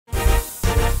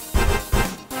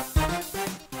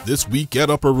this week at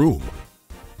Upper Room.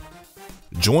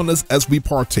 Join us as we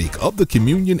partake of the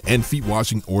communion and feet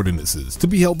washing ordinances to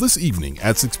be held this evening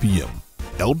at 6 p.m.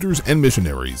 Elders and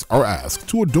missionaries are asked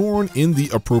to adorn in the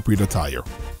appropriate attire.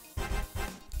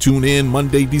 Tune in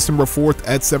Monday, December 4th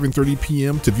at 7:30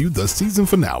 p.m. to view the season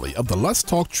finale of the Let's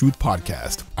Talk Truth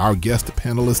podcast. Our guest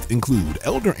panelists include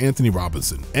Elder Anthony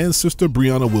Robinson and Sister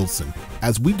Brianna Wilson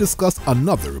as we discuss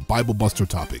another Bible Buster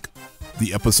topic.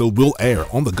 The episode will air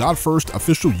on the God First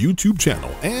official YouTube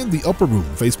channel and the Upper Room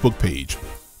Facebook page.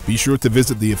 Be sure to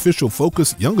visit the official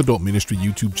Focus Young Adult Ministry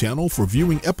YouTube channel for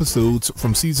viewing episodes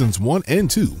from seasons 1 and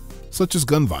 2, such as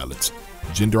gun violence,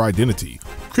 gender identity,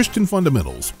 Christian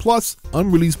fundamentals, plus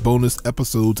unreleased bonus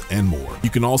episodes and more.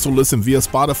 You can also listen via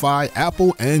Spotify,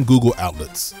 Apple, and Google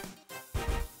outlets.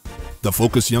 The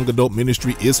Focus Young Adult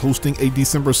Ministry is hosting a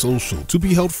December social to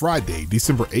be held Friday,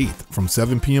 December 8th from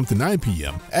 7 p.m. to 9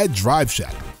 p.m. at Drive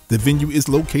Shack. The venue is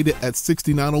located at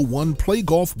 6901 Play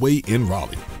Golf Way in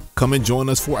Raleigh. Come and join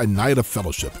us for a night of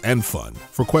fellowship and fun.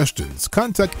 For questions,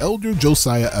 contact Elder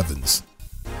Josiah Evans.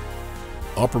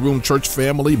 Upper Room Church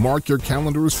family, mark your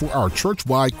calendars for our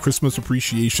church-wide Christmas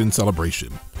appreciation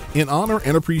celebration. In honor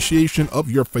and appreciation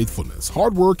of your faithfulness,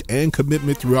 hard work, and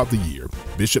commitment throughout the year,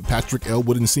 Bishop Patrick L.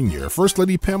 Wooden Sr., First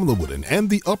Lady Pamela Wooden, and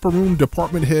the Upper Room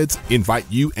department heads invite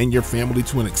you and your family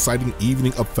to an exciting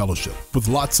evening of fellowship with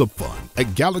lots of fun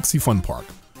at Galaxy Fun Park.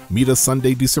 Meet us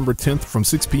Sunday, December 10th from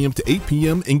 6 p.m. to 8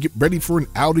 p.m. and get ready for an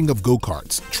outing of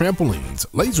go-karts, trampolines,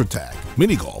 laser tag,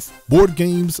 mini golf, board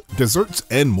games, desserts,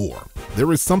 and more.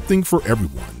 There is something for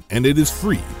everyone, and it is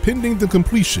free, pending the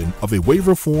completion of a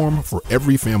waiver form for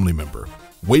every family member.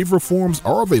 Waiver forms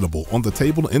are available on the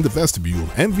table in the vestibule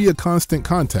and via constant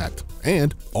contact,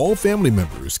 and all family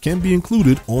members can be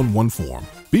included on one form.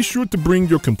 Be sure to bring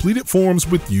your completed forms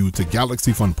with you to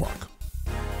Galaxy Fun Park.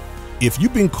 If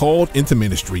you've been called into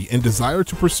ministry and desire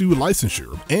to pursue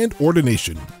licensure and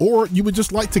ordination, or you would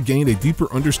just like to gain a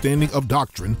deeper understanding of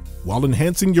doctrine while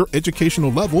enhancing your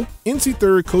educational level, NC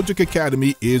Third Kojic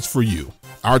Academy is for you.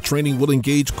 Our training will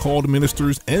engage called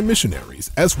ministers and missionaries,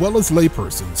 as well as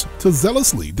laypersons, to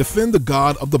zealously defend the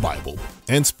God of the Bible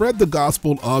and spread the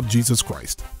gospel of Jesus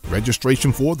Christ.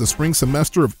 Registration for the spring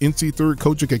semester of NC Third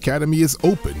Kojic Academy is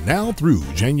open now through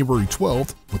January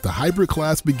 12th, with the hybrid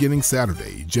class beginning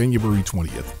Saturday, January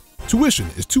 20th. Tuition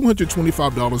is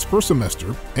 $225 per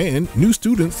semester, and new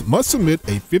students must submit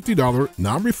a $50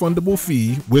 non-refundable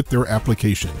fee with their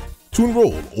application. To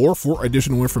enroll or for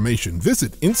additional information,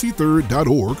 visit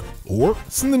ncthird.org or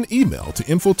send an email to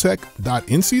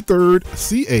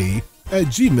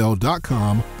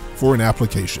infotech.ncthirdca@gmail.com for an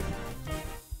application.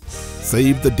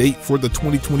 Save the date for the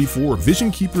 2024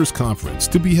 Vision Keepers Conference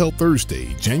to be held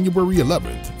Thursday, January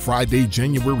 11th, Friday,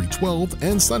 January 12th,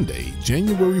 and Sunday,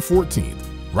 January 14th,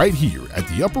 right here at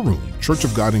the Upper Room Church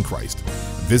of God in Christ.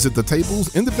 Visit the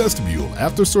tables in the vestibule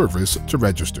after service to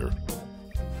register.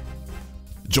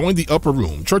 Join the Upper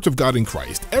Room Church of God in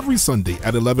Christ every Sunday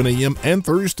at 11 a.m. and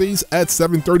Thursdays at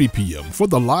 7:30 p.m. for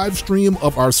the live stream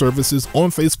of our services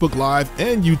on Facebook Live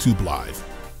and YouTube Live.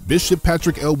 Bishop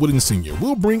Patrick L. Wooden Sr.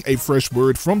 will bring a fresh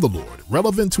word from the Lord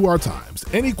relevant to our times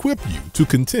and equip you to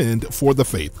contend for the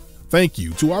faith. Thank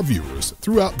you to our viewers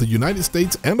throughout the United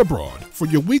States and abroad for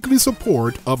your weekly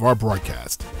support of our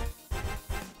broadcast.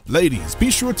 Ladies,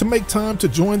 be sure to make time to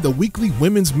join the weekly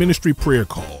Women's Ministry Prayer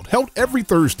Call, held every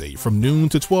Thursday from noon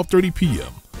to 12:30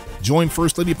 p.m. Join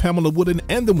First Lady Pamela Wooden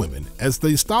and the women as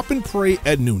they stop and pray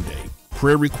at noonday.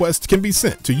 Prayer requests can be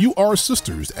sent to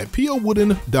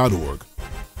urSisters@powooden.org.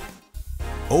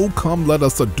 Oh, come let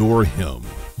us adore him.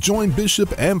 Join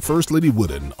Bishop and First Lady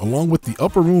Wooden along with the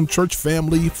Upper Room Church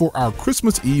family for our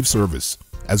Christmas Eve service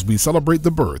as we celebrate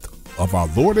the birth of our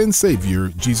Lord and Savior,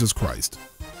 Jesus Christ.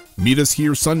 Meet us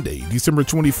here Sunday, December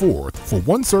 24th for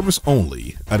one service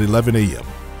only at 11 a.m.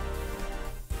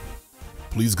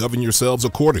 Please govern yourselves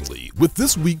accordingly with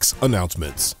this week's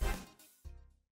announcements.